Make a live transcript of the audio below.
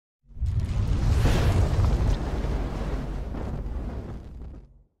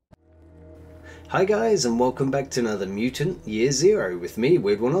Hi guys, and welcome back to another Mutant Year Zero with me,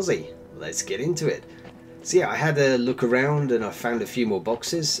 Weird One Ozzy. Let's get into it. So yeah, I had a look around and I found a few more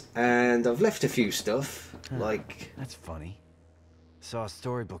boxes, and I've left a few stuff, like... That's funny. Saw a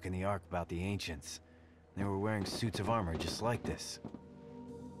storybook in the Ark about the ancients. They were wearing suits of armor just like this.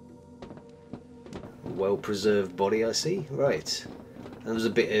 well-preserved body, I see. Right. And there's a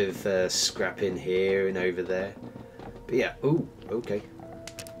bit of scrap in here and over there. But yeah, ooh, okay.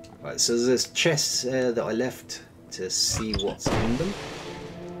 Right, so there's chests that I left to see what's in them.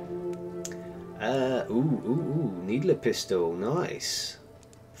 Ooh, needler pistol, nice.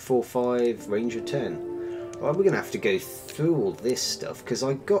 4.5, range of 10. Right, we're going to have to go through all this stuff, because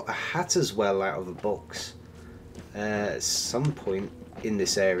I got a hat as well out of a box at some point in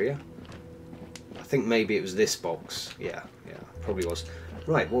this area. I think maybe it was this box. Yeah, probably was.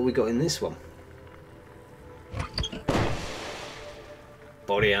 Right, what we got in this one?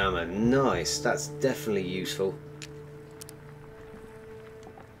 Body armor, nice. That's definitely useful.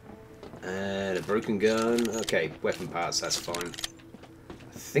 And a broken gun. Okay, weapon parts, that's fine.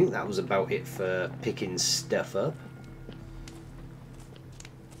 I think that was about it for picking stuff up.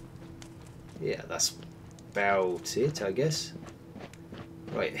 Yeah, that's about it, I guess.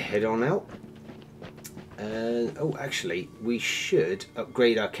 Right, head on out. And oh, actually, we should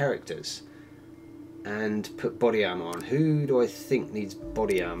upgrade our characters and put body armor on. Who do I think needs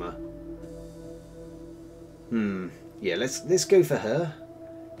body armor? Yeah, let's go for her,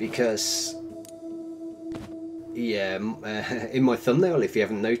 because yeah, in my thumbnail, if you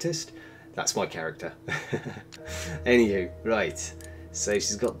haven't noticed, that's my character. Anywho, right. So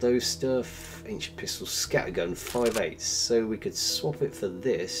she's got those stuff. Ancient pistol, scattergun, 5.8. So we could swap it for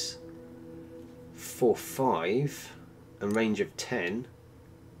this. 4.5 and range of 10.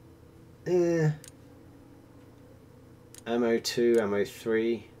 Ammo 2, ammo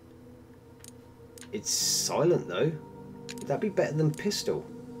 3. It's silent though. Would that be better than pistol?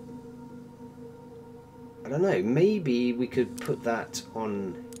 I don't know. Maybe we could put that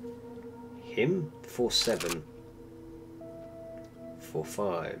on him. 4.7.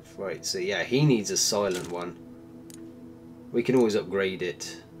 4.5. Right, so yeah, he needs a silent one. We can always upgrade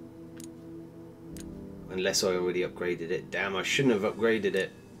it. Unless I already upgraded it. Damn, I shouldn't have upgraded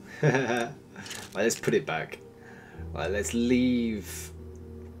it. Right, let's put it back. Right, let's leave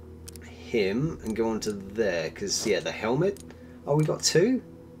him and go on to there, because yeah, the helmet. Oh, we got two?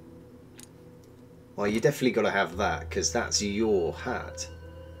 Well, you definitely got to have that, because that's your hat.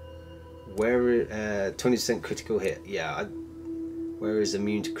 Where 20% critical hit. Yeah, where is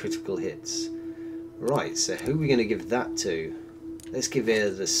immune to critical hits? Right, so who are we going to give that to? Let's give her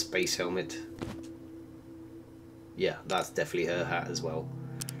the space helmet. Yeah, that's definitely her hat as well.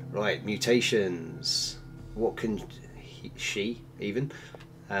 Right, mutations. What can she even?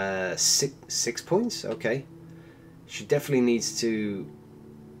 6 points? Okay. She definitely needs to...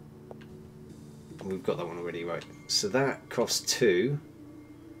 We've got that one already, right. So that costs 2.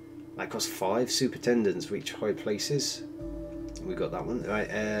 That costs 5. Super tendons reach high places. We got that one.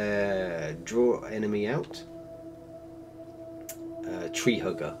 Right, draw enemy out. Tree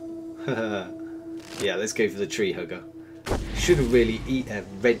hugger. Yeah, let's go for the tree hugger. Should have really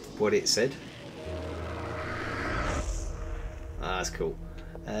read what it said. Ah, that's cool.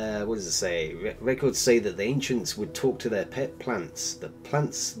 What does it say? Records say that the ancients would talk to their pet plants. The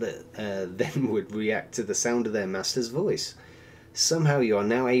plants that then would react to the sound of their master's voice. Somehow you are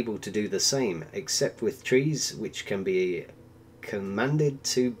now able to do the same, except with trees, which can be commanded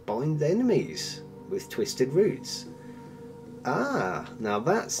to bind enemies with twisted roots. Ah, now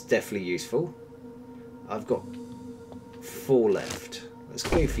that's definitely useful. I've got 4 left. Let's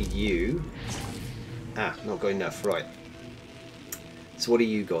go for you. Ah, not got enough, right. So what do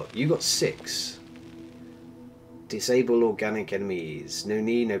you got? You got 6. Disable organic enemies. No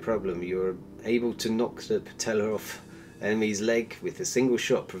need, no problem. You're able to knock the patella off enemy's leg with a single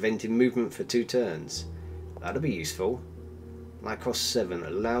shot, preventing movement for 2 turns. That'll be useful. That costs 7.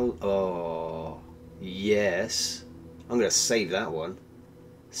 Allow... Oh, yes. I'm going to save that one.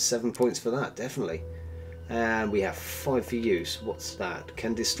 7 points for that, definitely. And we have 5 for use. What's that?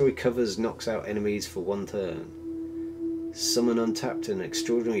 Can destroy covers, knocks out enemies for 1 turn. Summon untapped and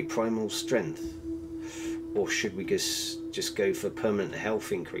extraordinary primal strength. Or should we just go for permanent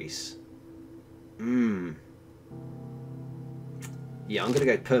health increase? Yeah, I'm going to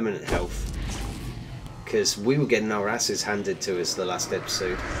go permanent health. Because we were getting our asses handed to us the last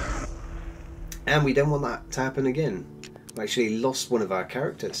episode. And we don't want that to happen again. We actually lost one of our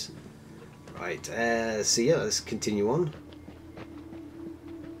characters. Right, so yeah, let's continue on.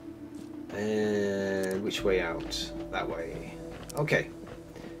 And which way out? That way. Okay.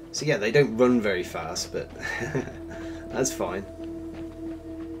 So yeah, they don't run very fast, but that's fine.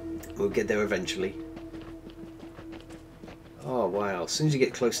 We'll get there eventually. Oh wow, as soon as you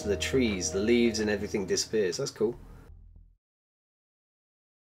get close to the trees, the leaves and everything disappears. That's cool.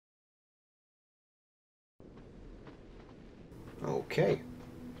 Okay.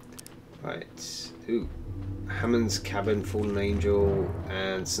 Right. Ooh. Hammond's Cabin, Fallen Angel,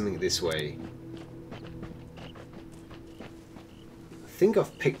 and something this way. I think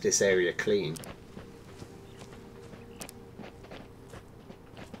I've picked this area clean.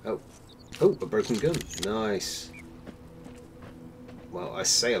 Oh. Oh, a broken gun. Nice. Well, I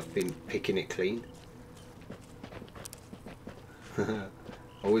say I've been picking it clean.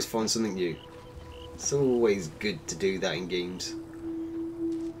 Always find something new. It's always good to do that in games.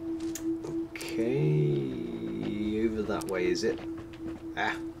 Okay, over that way is it?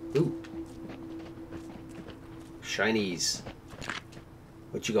 Ah, ooh. Shinies.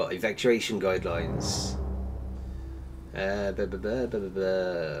 What you got? Evacuation guidelines.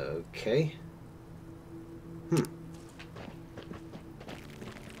 Okay.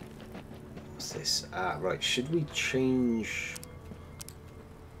 What's this? Ah, right. Should we change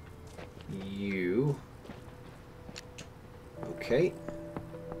you? Okay.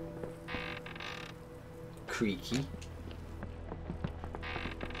 Creaky.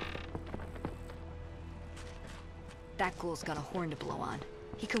 That ghoul's got a horn to blow on.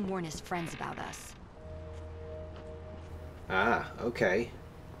 He can warn his friends about us. Ah, okay.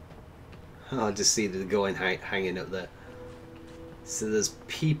 I'll just see the guy hanging up there. So there's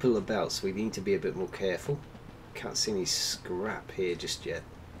people about, so we need to be a bit more careful. Can't see any scrap here just yet.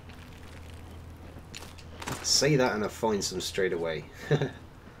 Say that and I'll find some straight away.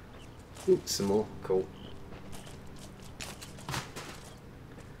 Ooh, some more. Cool.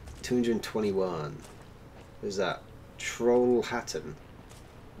 221. Who's that? Troll Hatton.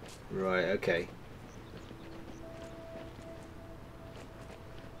 Right, okay.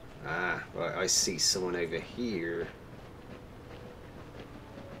 Ah, right, I see someone over here.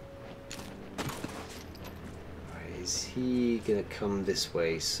 Right, is he gonna come this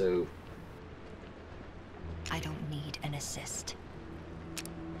way? So I don't need an assist.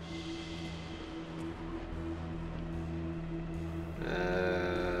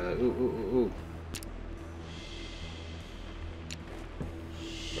 Ooh.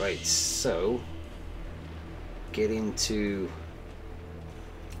 Right, so get into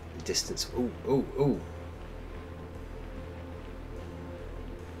the distance. Ooh.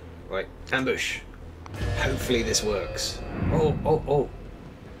 Right, ambush. Hopefully this works. Oh.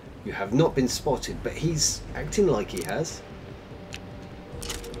 You have not been spotted, but he's acting like he has.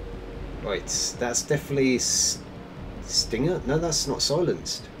 Right, that's definitely Stinger? No, that's not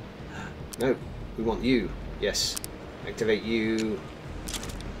silenced. No, we want you. Yes. Activate you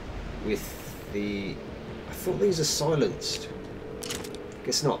with the... I thought these are silenced.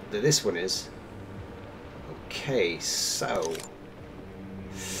 Guess not, but this one is. Okay, so...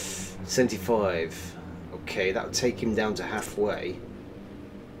 75. Okay, that'll take him down to halfway.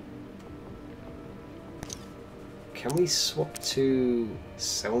 Can we swap to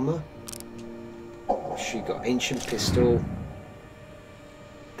Selma? She got ancient pistol.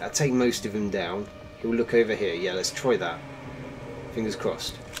 That'll take most of him down. He'll look over here. Yeah, let's try that. Fingers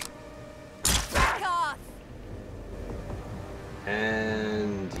crossed.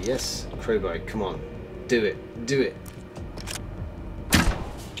 And yes, crowbar. Come on, do it.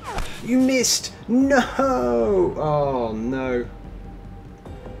 You missed. No. Oh no.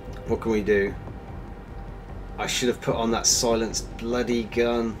 What can we do? I should have put on that silenced bloody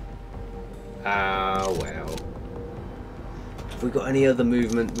gun. Ah, well. Have we got any other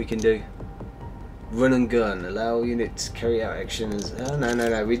movement we can do? Run and gun. Allow units to carry out actions. Oh,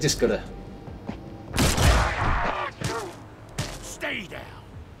 no. We just gotta... Stay down.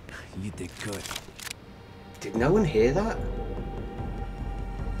 You did good. Did no one hear that?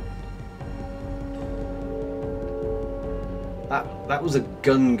 That was a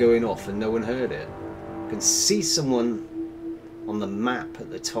gun going off and no one heard it. I can see someone on the map at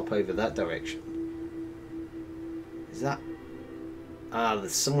the top over that direction. Is that... Ah,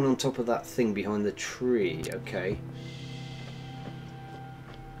 there's someone on top of that thing behind the tree. Okay.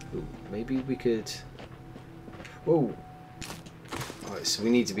 Ooh, maybe we could... Whoa. Alright, so we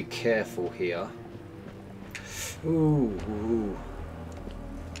need to be careful here. Ooh.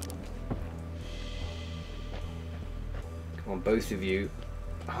 Come on, both of you.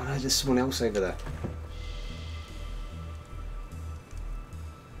 Oh no, there's someone else over there.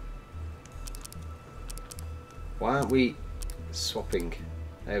 Why aren't we swapping?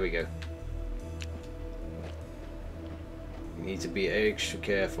 There we go. You need to be extra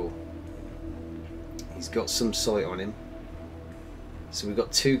careful. He's got some sight on him. So we've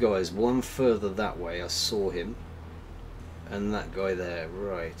got two guys, one further that way, I saw him, and that guy there,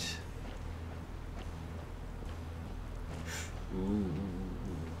 right. Ooh.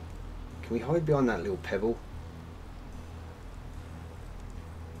 Can we hide behind that little pebble?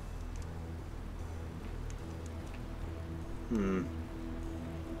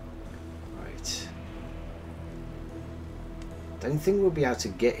 Right. Don't think we'll be able to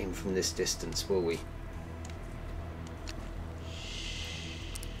get him from this distance, will we?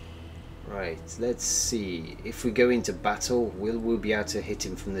 Right, let's see. If we go into battle, will we be able to hit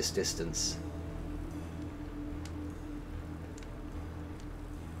him from this distance?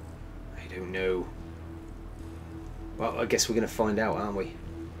 I don't know. Well, I guess we're going to find out, aren't we?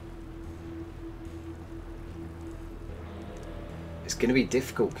 It's going to be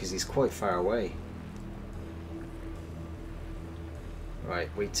difficult because he's quite far away. Right,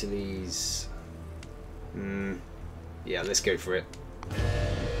 wait till he's... yeah, let's go for it.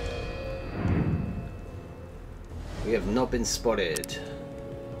 We have not been spotted.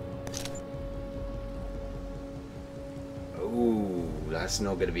 Oh, that's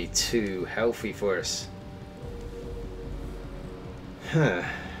not going to be too healthy for us. Huh.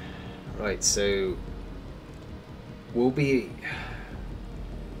 Right, so we'll be...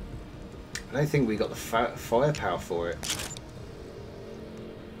 I don't think we got the firepower for it.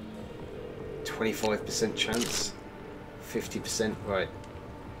 25% chance. 50%, right.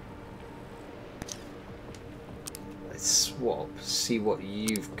 Let's swap, see what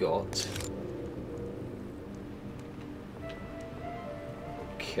you've got.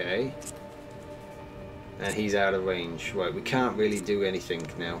 Okay. And he's out of range. Right, we can't really do anything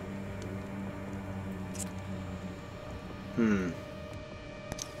now.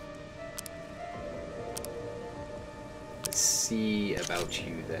 Let's see about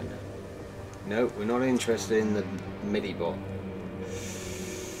you then. No, we're not interested in the midi-bot.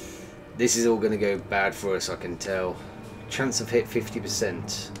 This is all going to go bad for us, I can tell. Chance of hit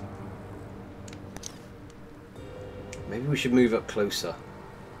 50%. Maybe we should move up closer.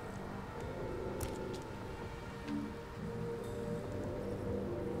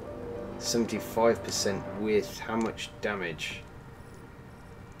 %75% with how much damage?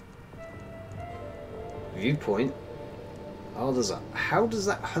 Viewpoint. Oh, how does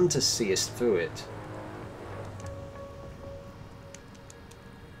that hunter see us through it?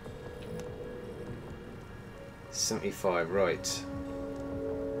 $75, right.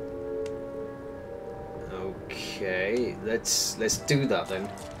 Okay, let's do that then.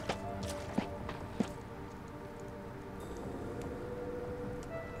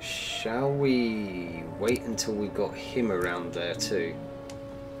 Shall we wait until we got him around there too?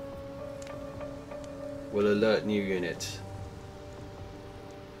 We'll alert new unit.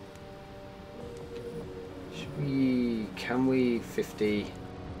 Can we 50?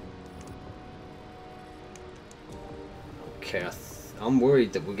 Okay, I'm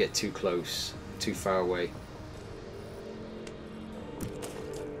worried that we'll get too close, too far away.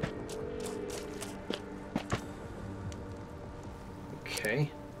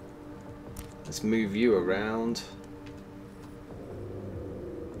 Okay, let's move you around.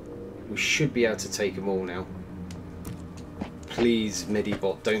 We should be able to take them all now. Please,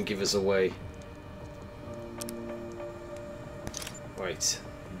 Medibot, don't give us away. Right,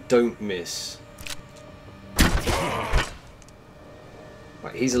 don't miss.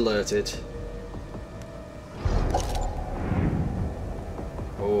 Right, he's alerted.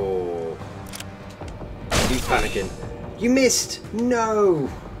 Oh, he's panicking. You missed! No!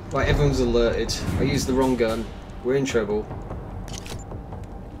 Right, everyone's alerted. I used the wrong gun. We're in trouble.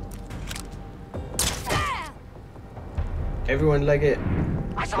 Everyone leg it.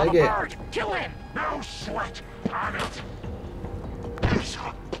 I saw the bird. Kill him. No sweat on it.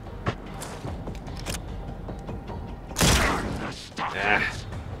 Ah.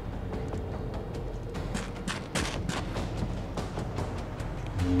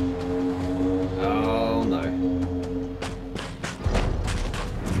 Oh no.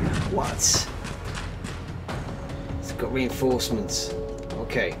 What? It's got reinforcements.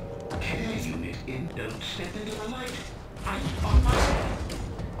 Okay.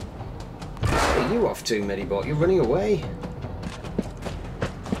 Where are you off to, Medibot? You're running away?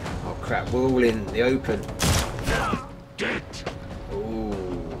 Oh crap, we're all in the open.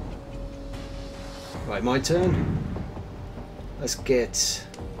 Ooh. Right, my turn. Let's get...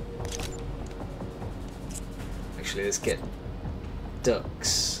 Actually, let's get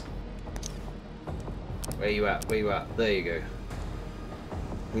ducks. Where you at? Where you at? There you go.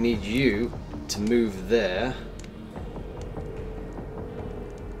 We need you to move there.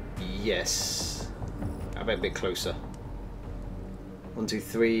 yes. How about a bit closer? 1, 2,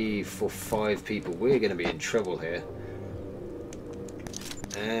 3, 4, 5 people. We're going to be in trouble here.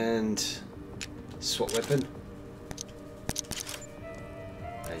 And swap weapon.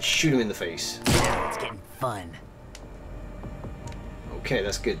 And shoot him in the face. Now it's getting fun. Okay,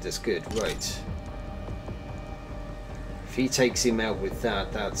 that's good, that's good. Right. If he takes him out with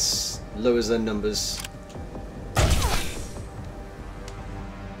that, that's lowers their numbers.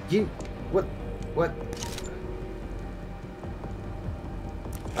 You... What? What?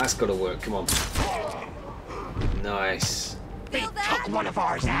 That's gotta work, come on. Nice. They took one of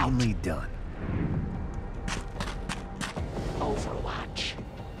ours out. Only done. Overwatch.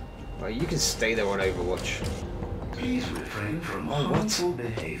 Right, you can stay there on Overwatch. Please refrain from Oh, what? harmful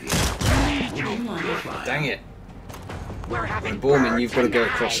behavior. Dang it. We're having And Borman, bird you've got to go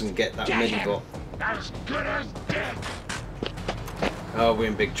tonight. across and get that Get him. medibot. As good as dead. Oh, we're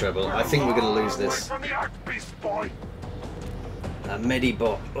in big trouble. I think we're going to lose this. From the Ark Beast Boy. That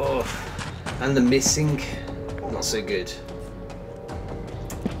medibot. Oh. And the missing. Not so good.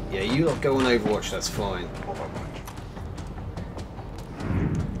 Yeah, you lot go on Overwatch, that's fine.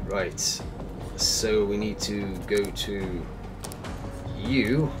 Right. So we need to go to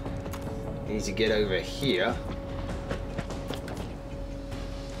you. You need to get over here.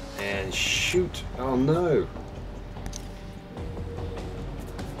 And shoot. Oh no.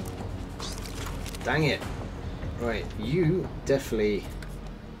 Dang it. Right, you definitely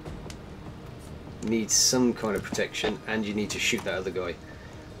need some kind of protection, and you need to shoot that other guy.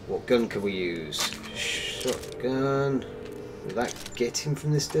 What gun can we use? Shotgun. Will that get him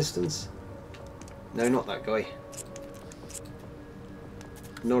from this distance? No, not that guy.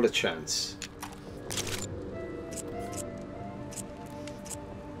 Not a chance.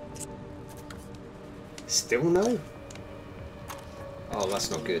 Still no? Oh,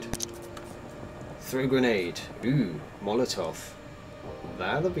 that's not good. Throw grenade. Ooh, Molotov.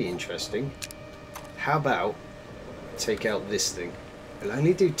 That'll be interesting. How about take out this thing? It'll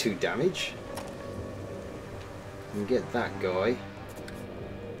only do 2 damage. And get that guy.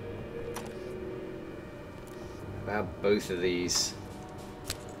 About both of these.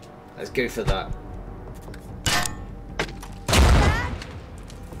 Let's go for that.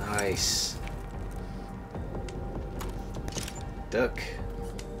 Nice. Duck.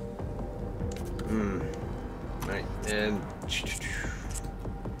 Right.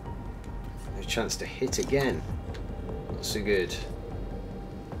 No chance to hit again. Not so good.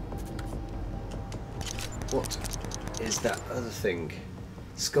 What is that other thing?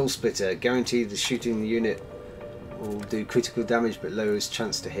 Skull Splitter. Guaranteed the shooting the unit will do critical damage but lowers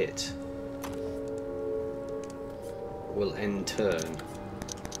chance to hit. Will end turn.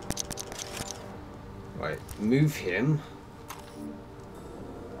 Right, move him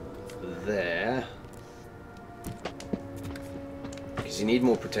there. Because you need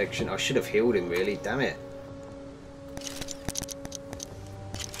more protection. I should have healed him really, damn it.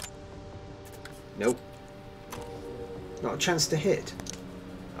 Nope. Not a chance to hit.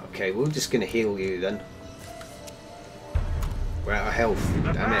 Okay, we're just going to heal you then. We're out of health,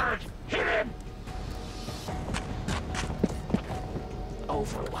 damn it. Hit him.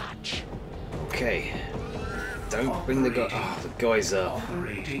 Overwatch. Okay. Don't bring the guy. Oh, the guy's up.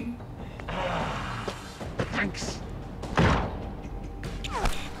 Operating. Thanks.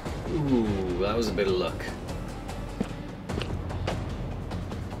 Ooh, that was a bit of luck.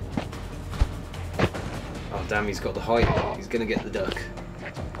 Oh damn, he's got the height. He's gonna get the duck.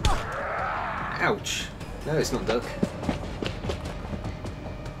 Ouch. No, it's not duck.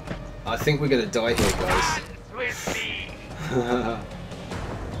 I think we're gonna die here, guys. With me.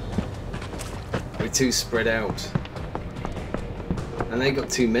 We're too spread out. And they got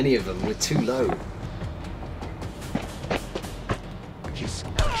too many of them. We're too low. Just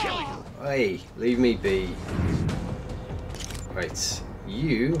kill you. Hey, leave me be. Right,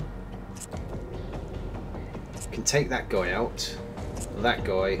 you can take that guy out. That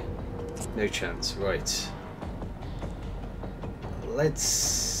guy, no chance. Right.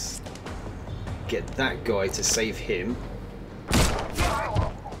 Let's get that guy to save him.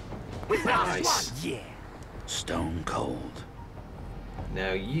 Nice. Yeah. Stone cold.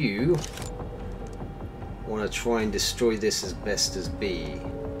 Now you want to try and destroy this as best as be.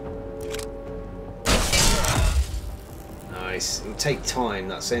 Nice. It'll take time,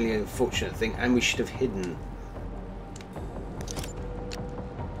 that's the only unfortunate thing, and we should have hidden.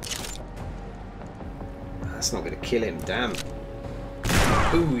 That's not going to kill him, damn.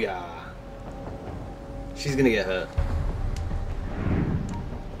 Booyah! She's going to get hurt.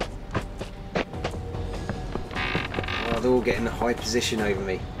 Oh, they're all getting a high position over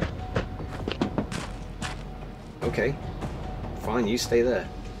me. Okay. Fine, you stay there.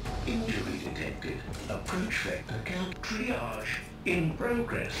 Injury detected. Approach vector count triage. In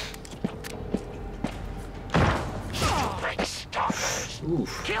progress.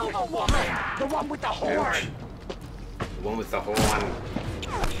 Oof. Kill the woman! The one with the horn! Ouch. The one with the horn.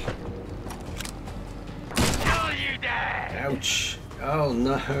 Kill you dead! Ouch. Oh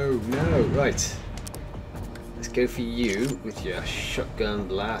no, no. Right. Let's go for you with your shotgun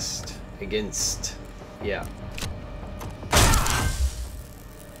blast against... Yeah.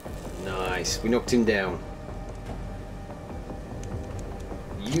 Nice. We knocked him down.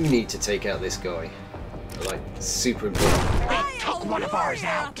 You need to take out this guy. Like, super important. They took one of ours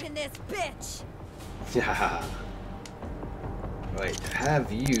out! In this bitch. Yeah. Right,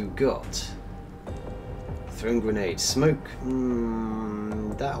 have you got thrown grenade? Smoke?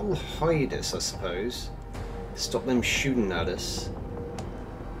 That'll hide us, I suppose. Stop them shooting at us.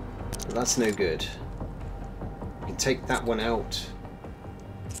 But that's no good. We can take that one out.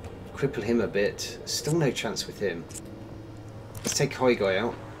 Cripple him a bit. Still no chance with him. Let's take High Guy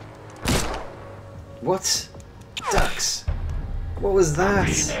out. What? Ducks! What was that?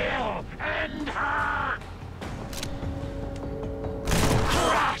 Kill and her!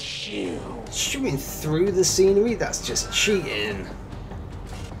 Crush you! Shooting through the scenery? That's just cheating.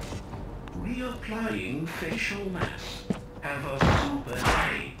 Reapplying facial mass. Have a super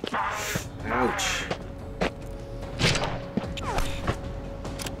day. Ouch.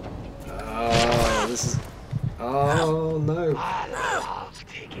 Oh, this is... Oh, no.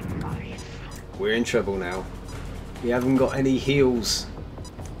 We're in trouble now. We haven't got any heals.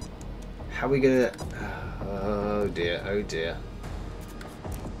 How are we gonna... Oh dear, oh dear.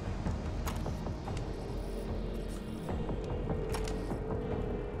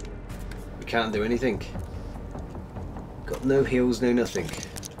 We can't do anything. Got no heals, no nothing.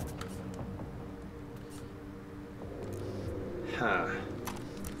 Huh.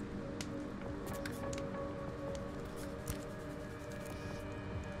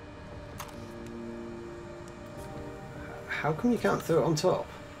 How come you can't throw it on top?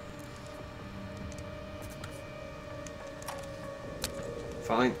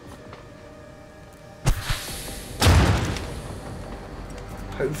 Fine.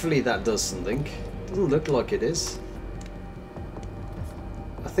 Hopefully that does something. Doesn't look like it is.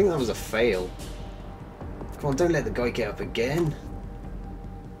 I think that was a fail. Come on, don't let the guy get up again.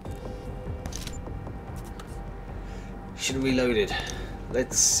 Should have reloaded.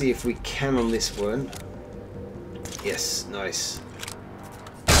 Let's see if we can on this one. Yes, nice.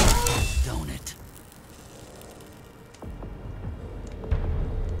 Don't it?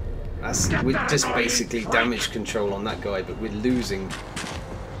 We're just basically damage control on that guy, but we're losing.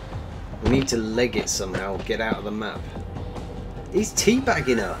 We need to leg it somehow, get out of the map. He's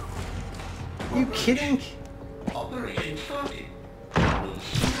teabagging her. Are you kidding? Operation started.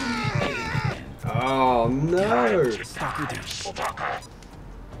 Oh no! Stalker.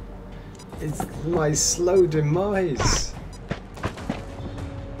 It's my slow demise.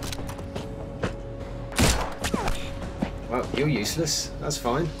 Well, you're useless. That's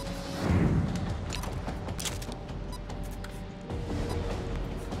fine.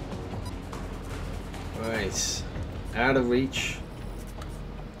 Right. Out of reach.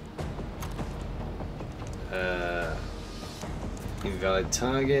 Invalid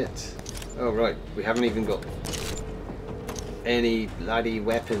target. Oh right, we haven't even got any bloody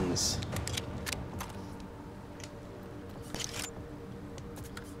weapons.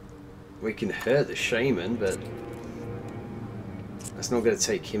 We can hurt the shaman, but that's not going to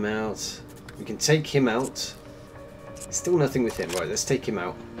take him out. We can take him out. Still nothing with him. Right, let's take him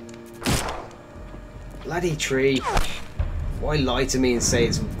out. Bloody tree. Why lie to me and say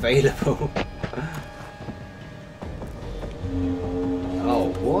it's available?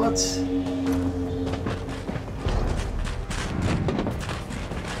 Oh, what?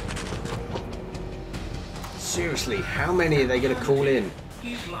 Seriously, how many are they going to call in?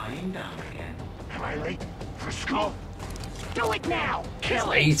 He's lying down again. Am I late for school? Do it now!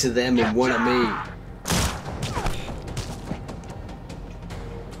 Kill it! 8 of them and 1 of me.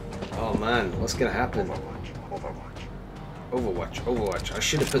 Oh man, what's going to happen? Overwatch. I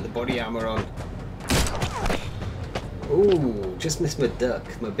should have put the body armor on. Ooh, just missed my duck,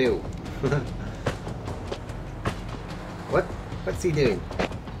 my bill. What? What's he doing?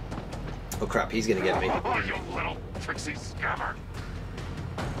 Oh crap, he's gonna get me. Oh, you little tricksy scammer!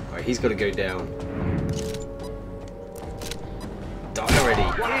 Alright, he's gotta go down. Die already!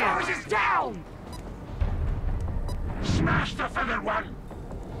 One of ours is down! Smash the feathered one!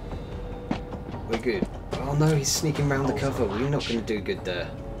 We're good. Oh no, he's sneaking round the cover. We're not gonna do good there.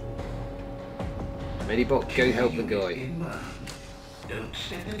 Medibot, go help the guy. In mind. Don't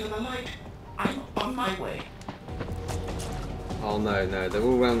step into the light. I'm on my way. Oh no, no, they're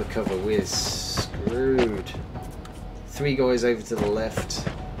all round the cover. We're screwed. 3 guys over to the left.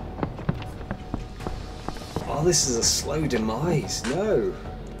 Oh, this is a slow demise. No.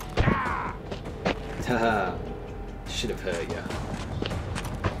 Haha. Should have hurt you.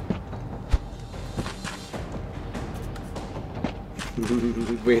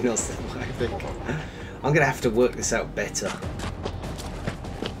 We're not surviving. I'm gonna have to work this out better.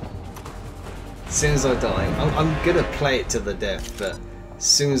 As soon as I die, I'm gonna play it to the death, but as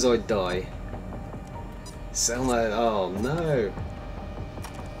soon as I die, sound like, oh no.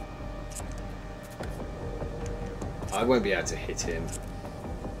 I won't be able to hit him.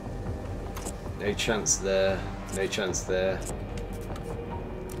 No chance there. No chance there.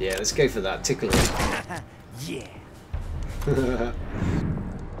 Yeah, let's go for that. Tickle him. Yeah.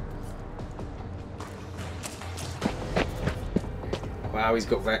 Wow, he's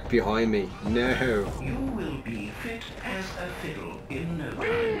got wrecked behind me. No. You will be fit as a fiddle in no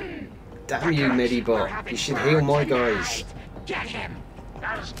time. Damn you, Medibot. You should heal my guys. Get him!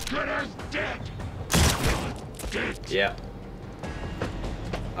 As good as dead! Yeah.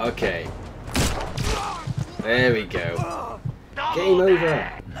 Okay. There we go. Game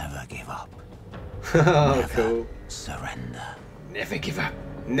over. Never give up. Oh, cool. Surrender. Never give up.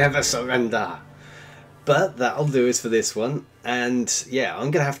 Never surrender. But that'll do us for this one. And yeah,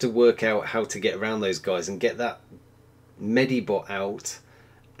 I'm going to have to work out how to get around those guys and get that Medibot out.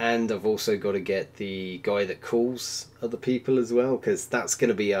 And I've also got to get the guy that calls other people as well, because that's going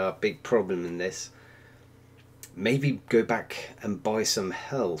to be our big problem in this. Maybe go back and buy some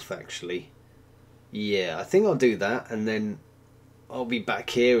health, actually. Yeah, I think I'll do that, and then I'll be back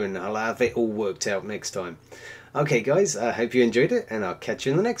here and I'll have it all worked out next time. Okay guys, I hope you enjoyed it, and I'll catch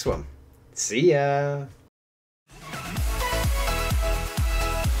you in the next one. See ya!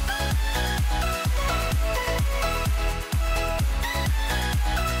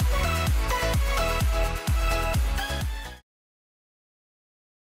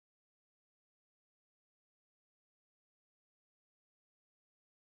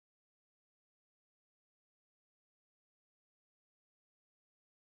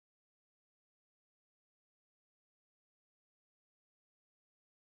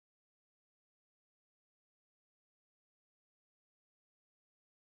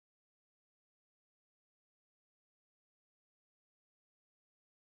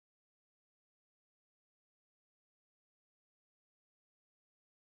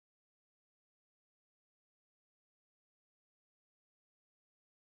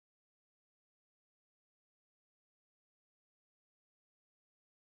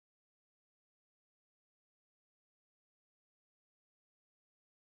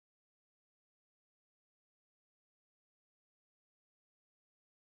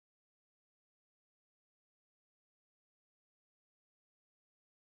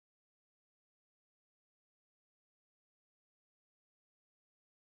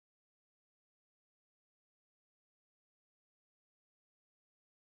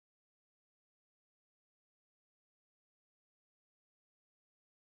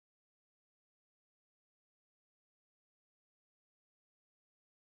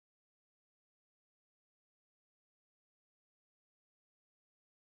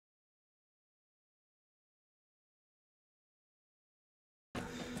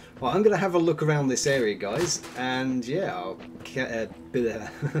 Well, I'm going to have a look around this area, guys, and yeah,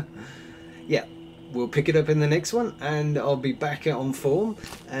 yeah, we'll pick it up in the next one, and I'll be back on form,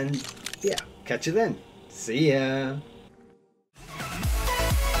 and yeah, catch you then. See ya!